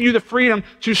and give you the freedom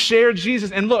to share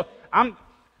Jesus. And look,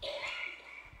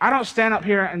 I don't stand up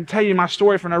here and tell you my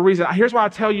story for no reason. Here's why I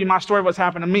tell you my story of what's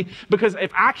happened to me. Because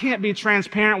if I can't be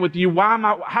transparent with you,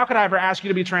 how could I ever ask you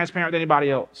to be transparent with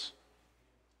anybody else?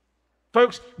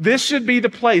 Folks, this should be the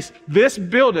place, this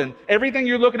building, everything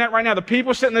you're looking at right now, the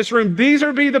people sitting in this room, these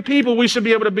are the people we should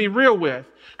be able to be real with.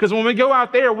 Because when we go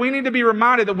out there, we need to be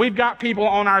reminded that we've got people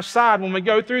on our side when we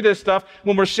go through this stuff,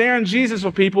 when we're sharing Jesus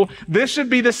with people. This should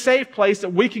be the safe place that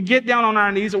we can get down on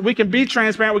our knees, that we can be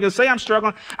transparent. We can say, I'm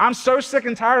struggling. I'm so sick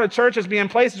and tired of churches being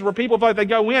places where people feel like they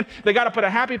go in, they got to put a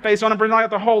happy face on and pretend like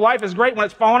their whole life is great when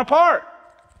it's falling apart.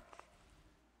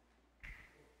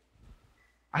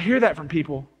 I hear that from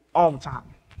people all the time.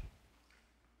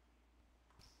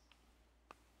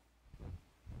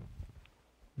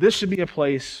 This should be a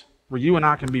place where you and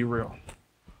I can be real.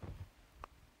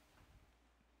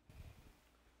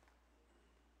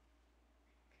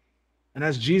 And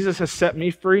as Jesus has set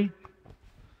me free,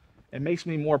 it makes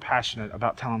me more passionate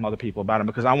about telling other people about him,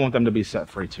 because I want them to be set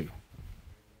free too.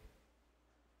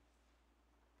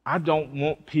 I don't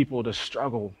want people to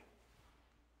struggle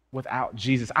without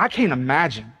Jesus. I can't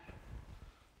imagine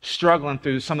struggling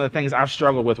through some of the things I've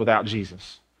struggled with without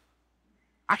Jesus.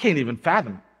 I can't even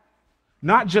fathom it.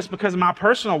 Not just because of my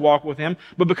personal walk with him,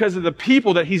 but because of the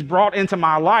people that he's brought into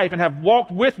my life and have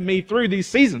walked with me through these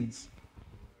seasons.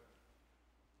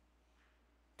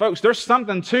 Folks, there's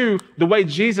something to the way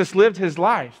Jesus lived his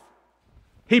life.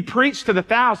 He preached to the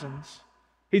thousands.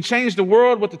 He changed the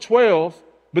world with the 12,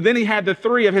 but then he had the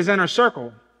 3 of his inner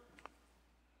circle.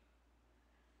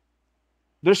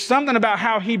 There's something about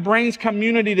how he brings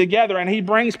community together and he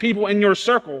brings people in your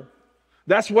circle.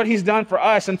 That's what he's done for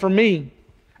us and for me.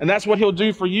 And that's what he'll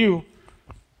do for you.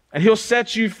 And he'll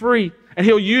set you free. And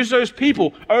he'll use those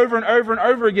people over and over and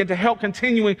over again to help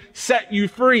continually set you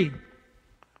free.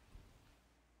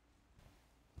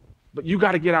 But you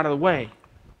got to get out of the way.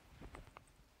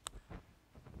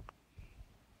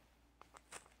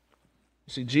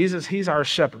 See, Jesus, he's our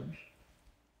shepherd.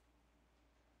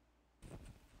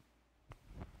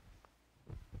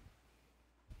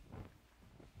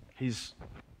 He's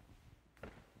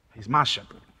my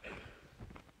shepherd.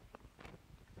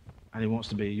 And he wants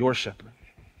to be your shepherd,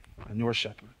 and your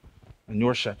shepherd, and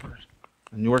your shepherd,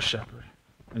 and your shepherd,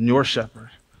 and your shepherd,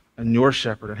 and your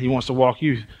shepherd. And he wants to walk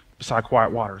you beside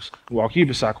quiet waters, and walk you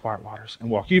beside quiet waters, and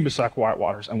walk you beside quiet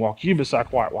waters, and walk you beside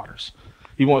quiet waters.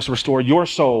 He wants to restore your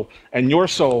soul, and your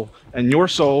soul, and your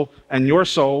soul, and your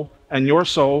soul, and your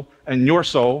soul, and your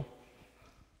soul.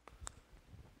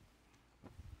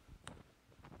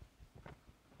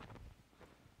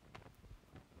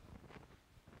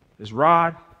 His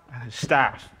rod and his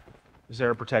staff is there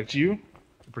to protect you,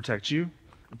 and protect you,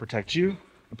 and protect you,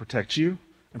 and protect you,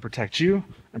 and protect you,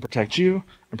 and protect you,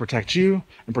 and protect you,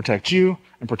 and protect you,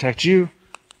 and protect you.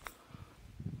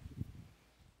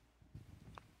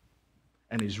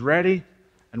 And he's ready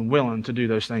and willing to do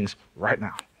those things right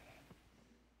now.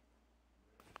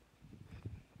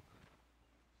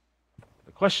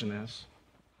 Question is,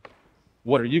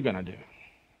 what are you going to do?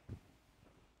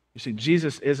 You see,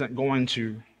 Jesus isn't going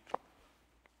to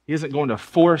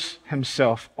force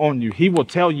himself on you. He will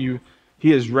tell you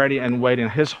he is ready and waiting.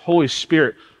 His Holy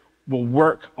Spirit will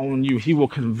work on you. He will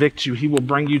convict you. He will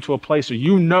bring you to a place where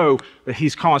you know that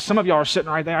he's calling. Some of y'all are sitting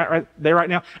right there right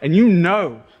now, and you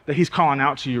know that he's calling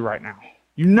out to you right now.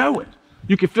 You know it.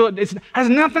 You can feel it. It has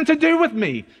nothing to do with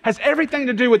me. It has everything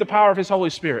to do with the power of his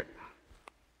Holy Spirit.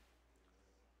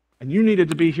 And you needed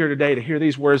to be here today to hear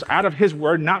these words out of his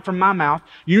word, not from my mouth.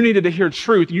 You needed to hear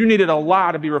truth. You needed a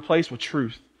lie to be replaced with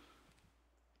truth.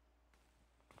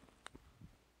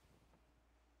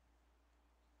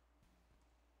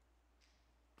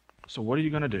 So what are you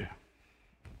going to do?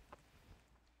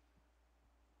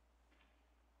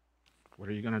 What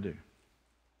are you going to do?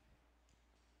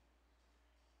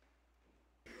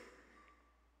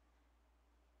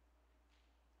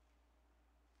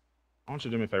 I want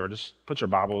you to do me a favor. Just put your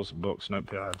Bibles, books,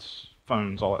 notepads,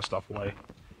 phones, all that stuff away.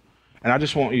 And I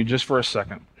just want you, just for a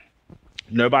second,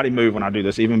 nobody move when I do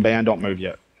this. Even band, don't move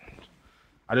yet.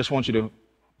 I just want you to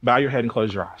bow your head and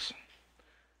close your eyes.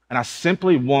 And I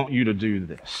simply want you to do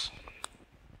this.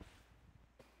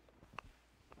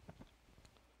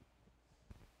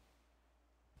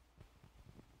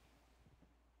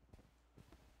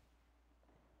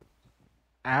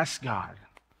 Ask God,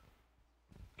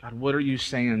 God, what are you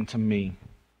saying to me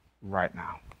right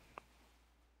now?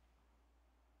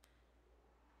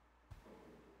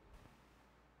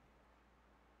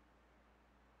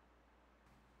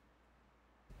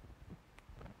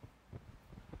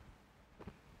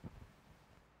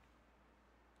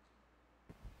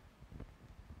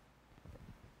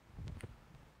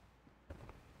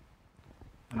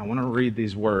 And I want to read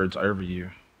these words over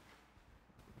you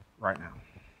right now.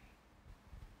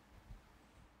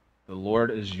 The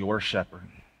Lord is your shepherd.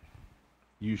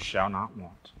 You shall not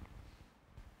want.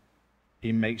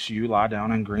 He makes you lie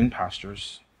down in green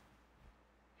pastures.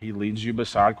 He leads you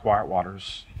beside quiet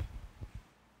waters.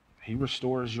 He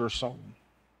restores your soul.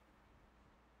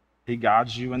 He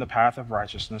guides you in the path of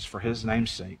righteousness for his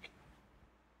name's sake.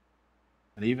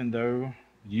 And even though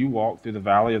you walk through the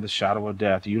valley of the shadow of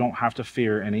death, you don't have to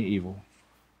fear any evil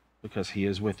because he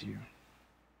is with you.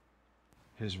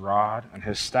 His rod and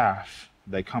his staff,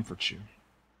 they comfort you.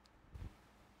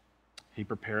 He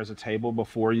prepares a table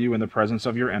before you in the presence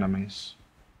of your enemies.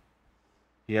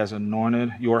 He has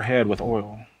anointed your head with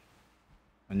oil,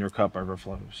 and your cup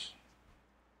overflows.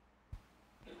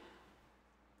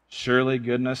 Surely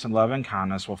goodness and love and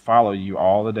kindness will follow you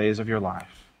all the days of your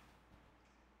life,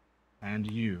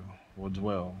 and you will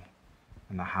dwell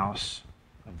in the house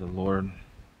of the Lord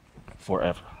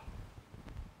forever.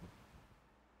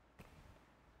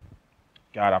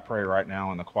 God, I pray right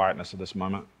now in the quietness of this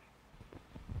moment,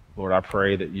 Lord, I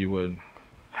pray that you would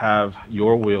have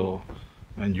your will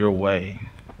and your way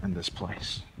in this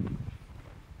place.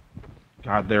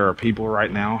 God, there are people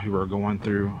right now who are going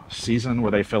through a season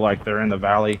where they feel like they're in the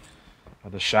valley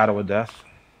of the shadow of death.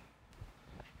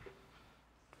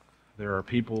 There are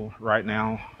people right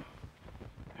now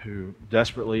who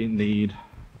desperately need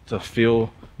to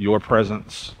feel your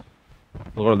presence.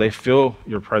 Lord, they feel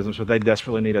your presence, but they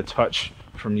desperately need a touch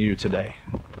from you today.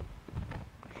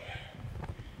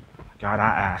 God, I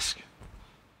ask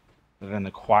that in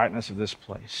the quietness of this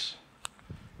place,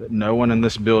 that no one in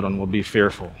this building will be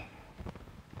fearful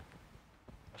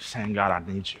of saying, God, I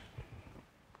need you.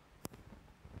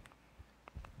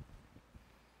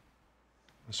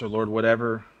 And so, Lord,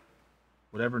 whatever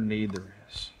need there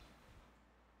is,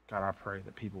 God, I pray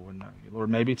that people would know you. Lord,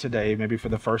 maybe today, maybe for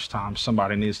the first time,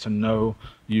 somebody needs to know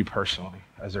you personally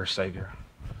as their Savior.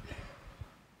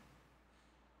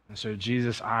 And so,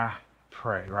 Jesus, I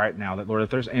pray right now that, Lord, if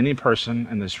there's any person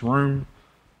in this room,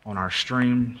 on our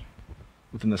stream,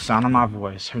 within the sound of my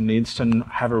voice, who needs to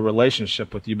have a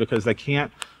relationship with you because they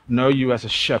can't know you as a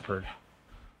shepherd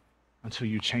until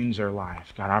you change their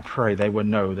life, God, I pray they would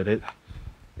know that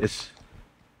it's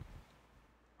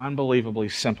unbelievably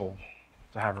simple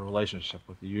to have a relationship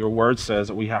with you. Your word says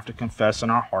that we have to confess in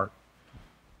our heart.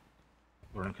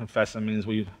 Lord, and confessing means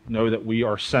we know that we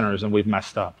are sinners and we've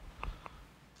messed up.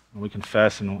 And we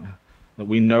confess and that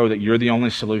we know that you're the only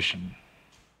solution.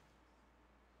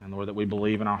 And Lord, that we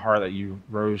believe in our heart that you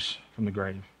rose from the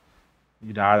grave.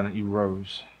 You died and that you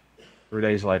rose 3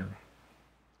 days later.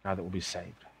 God, that will be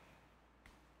saved.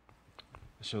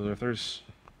 So if there's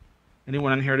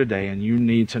anyone in here today and you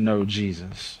need to know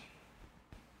Jesus,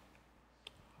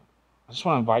 I just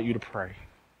want to invite you to pray.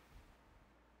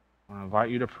 I want to invite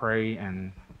you to pray,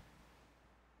 and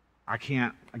I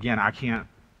can't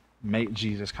make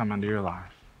Jesus come into your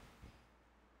life.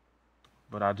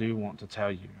 But I do want to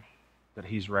tell you that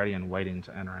he's ready and waiting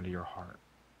to enter into your heart.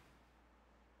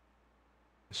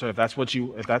 So if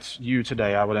that's you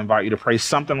today, I would invite you to pray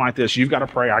something like this. You've got to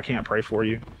pray. I can't pray for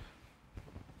you.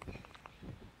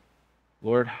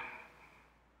 Lord,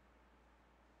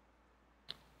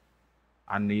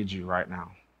 I need you right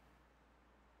now.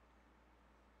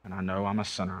 And I know I'm a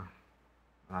sinner.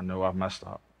 And I know I've messed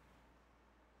up.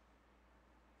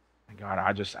 And God,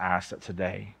 I just ask that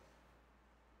today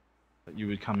that you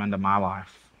would come into my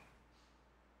life,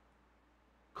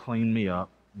 clean me up,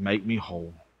 make me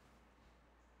whole,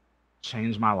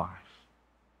 change my life,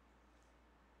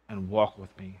 and walk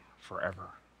with me forever.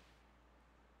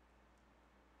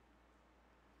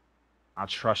 I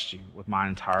trust you with my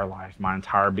entire life, my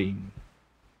entire being.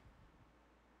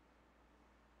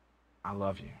 I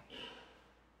love you.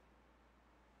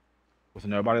 With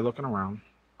nobody looking around,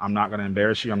 I'm not going to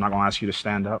embarrass you. I'm not going to ask you to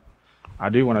stand up. I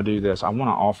do want to do this. I want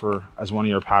to offer, as one of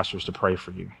your pastors, to pray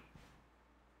for you.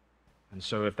 And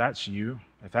so if that's you,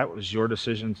 if that was your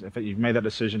decision, if you've made that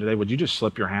decision today, would you just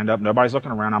slip your hand up? Nobody's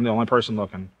looking around. I'm the only person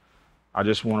looking. I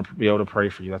just want to be able to pray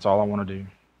for you. That's all I want to do.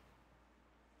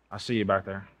 I see you back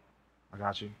there. I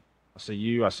got you. I see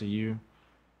you. I see you.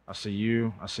 I see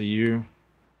you. I see you.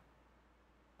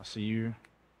 I see you.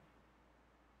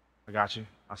 I got you.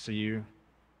 I see you.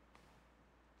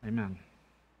 Amen.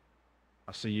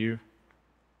 I see you.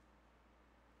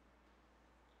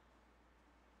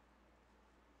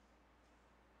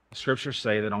 The scriptures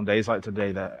say that on days like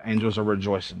today that angels are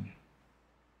rejoicing.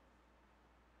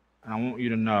 And I want you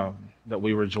to know that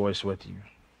we rejoice with you.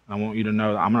 And I want you to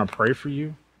know that I'm going to pray for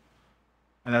you.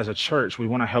 And as a church, we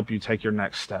want to help you take your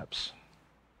next steps.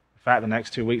 In fact, the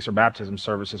next 2 weeks are baptism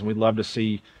services, and we'd love to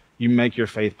see you make your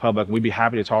faith public. We'd be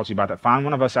happy to talk to you about that. Find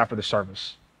one of us after the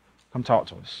service. Come talk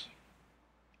to us.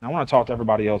 And I want to talk to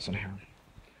everybody else in here.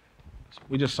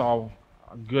 We just saw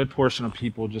a good portion of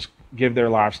people just give their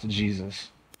lives to Jesus.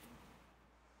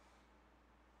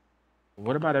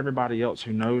 What about everybody else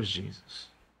who knows Jesus?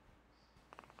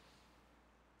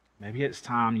 Maybe it's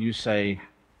time you say,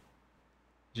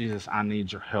 Jesus, I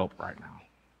need your help right now.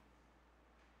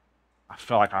 I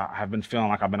feel like I have been feeling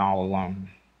like I've been all alone.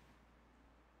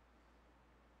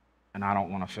 And I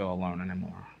don't want to feel alone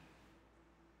anymore.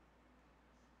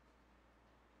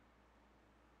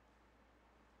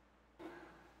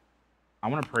 I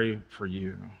want to pray for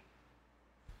you.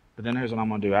 But then here's what I'm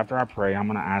going to do. After I pray, I'm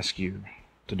going to ask you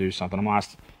to do something. I'm going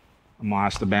to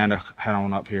ask the band to head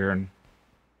on up here. And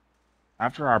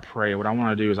after I pray, what I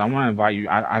want to do is I want to invite you.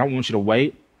 I don't want you to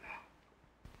wait.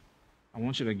 I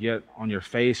want you to get on your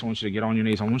face. I want you to get on your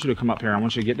knees. I want you to come up here. I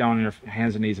want you to get down on your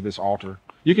hands and knees at this altar.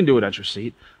 You can do it at your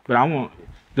seat. But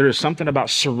there is something about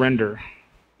surrender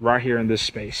right here in this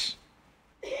space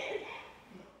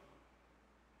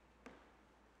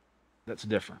that's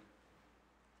different.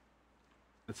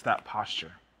 It's that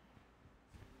posture.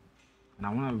 And I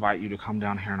want to invite you to come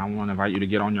down here, and I want to invite you to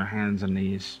get on your hands and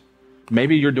knees.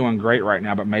 Maybe you're doing great right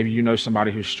now, but maybe you know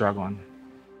somebody who's struggling.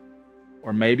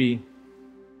 Or maybe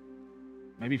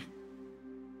you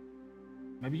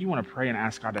want to pray and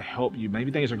ask God to help you.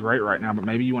 Maybe things are great right now, but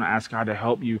maybe you want to ask God to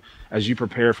help you as you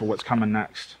prepare for what's coming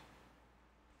next.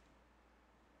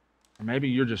 Or maybe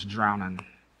you're just drowning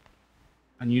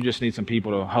and you just need some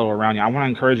people to huddle around you. I want to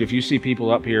encourage you, if you see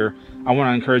people up here, I want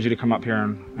to encourage you to come up here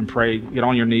and pray. Get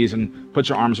on your knees and put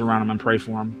your arms around them and pray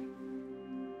for them.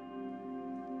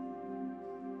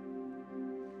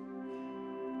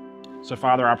 So,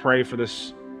 Father, I pray for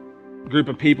this group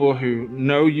of people who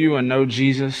know you and know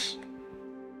Jesus.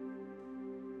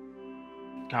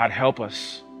 God, help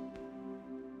us.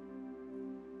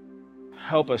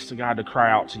 Help us, God, to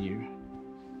cry out to you.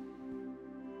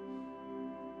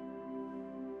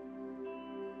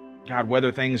 God,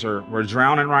 whether we're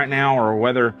drowning right now, or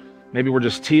whether maybe we're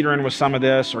just teetering with some of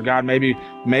this, or God, maybe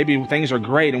things are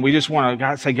great and we just want to,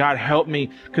 God, say, God, help me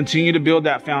continue to build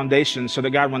that foundation so that,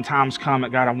 God, when times come,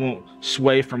 God, I won't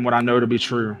sway from what I know to be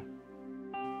true.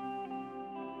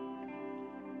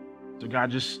 So,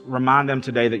 God, just remind them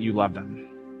today that you love them.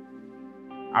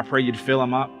 I pray you'd fill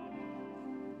them up.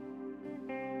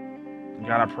 And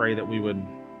God, I pray that we would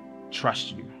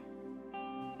trust you.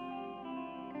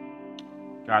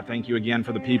 God, thank you again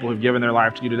for the people who've given their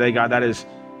life to you today. God,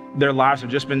 their lives have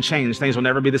just been changed. Things will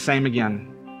never be the same again.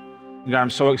 God, I'm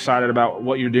so excited about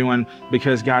what you're doing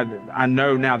because, God, I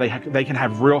know now they can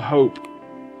have real hope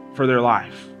for their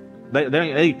life.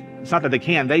 It's not that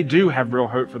they do have real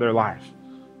hope for their life.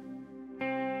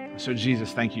 So,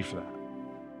 Jesus, thank you for that.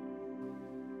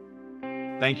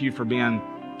 Thank you for being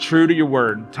true to your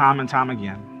word time and time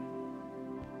again.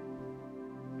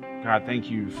 God, thank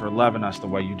you for loving us the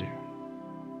way you do.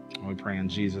 And we pray in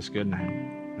Jesus' good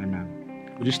name.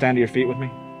 Amen. Would you stand to your feet with me?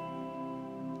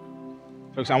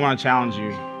 Folks, I want to challenge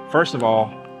you. First of all,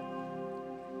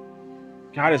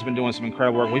 God has been doing some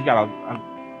incredible work. We've got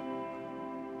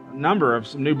a number of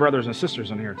some new brothers and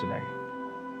sisters in here today.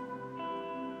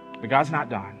 But God's not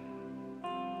done.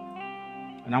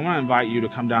 And I want to invite you to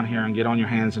come down here and get on your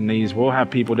hands and knees. We'll have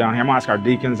people down here. I'm going to ask our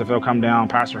deacons if they'll come down.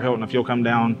 Pastor Hilton, if you'll come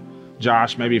down.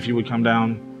 Josh, maybe if you would come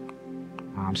down.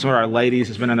 Some of our ladies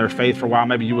has been in their faith for a while.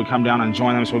 Maybe you would come down and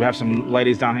join them. So we have some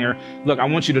ladies down here. Look, I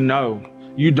want you to know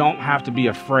you don't have to be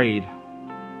afraid.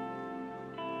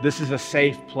 This is a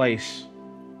safe place.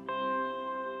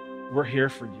 We're here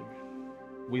for you.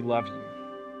 We love you.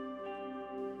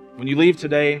 When you leave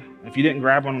today, if you didn't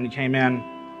grab one when you came in,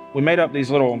 we made up these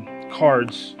little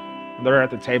cards. They're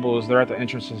at the tables, they're at the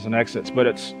entrances and exits, but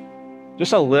it's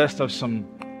just a list of some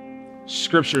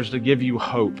scriptures to give you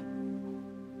hope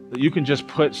that you can just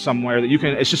put somewhere, that you can,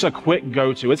 it's just a quick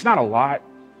go-to. It's not a lot,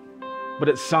 but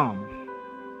it's some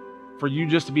for you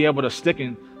just to be able to stick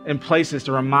in places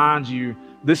to remind you,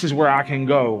 this is where I can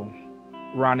go,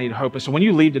 where I need hope. And so when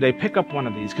you leave today, pick up one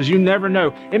of these, because you never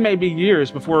know. It may be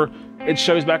years before it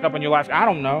shows back up in your life. I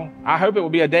don't know. I hope it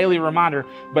will be a daily reminder,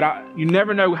 but you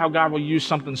never know how God will use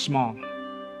something small.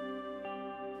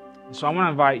 So I want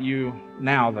to invite you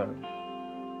now, though,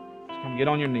 to come get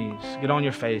on your knees, get on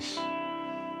your face.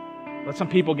 Let some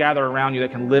people gather around you that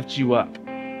can lift you up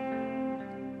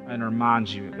and remind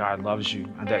you that God loves you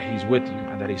and that He's with you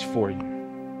and that He's for you.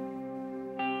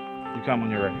 You come when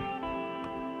you're ready.